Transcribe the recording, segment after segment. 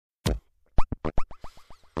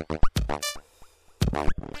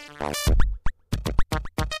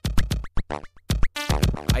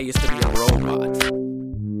used to be a robot,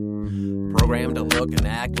 programmed to look and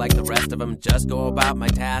act like the rest of them. Just go about my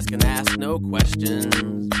task and ask no questions.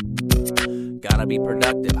 Gotta be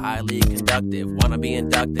productive, highly conductive. Wanna be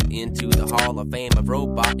inducted into the Hall of Fame of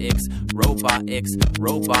robotics.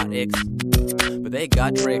 But they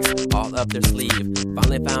got tricks all up their sleeve.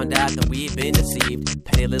 Finally found out that we've been deceived.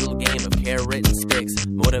 Petty little game of carrot and sticks.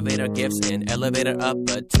 Motivator gifts and elevator up,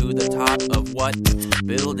 but to the top of what?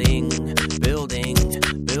 Building.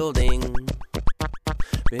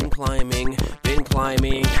 Been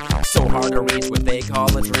climbing, so hard to reach what they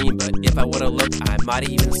call a dream. But if I would've looked, I might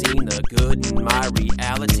even seen the good in my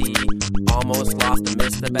reality. Almost lost to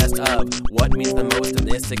miss the best of what means the most in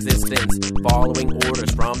this existence. Following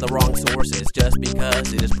orders from the wrong sources just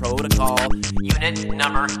because it is protocol. Unit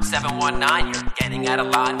number 719, you're getting out of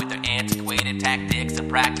line with your antiquated tactics and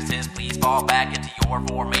practices. Please fall back into your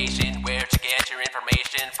formation. Where'd you get your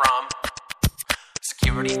information from?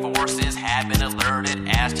 Security forces have been alerted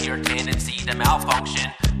as to your tendency to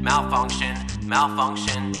malfunction.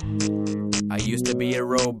 I used to be a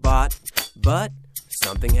robot, but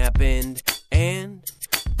something happened and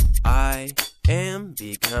I am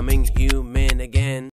becoming human again.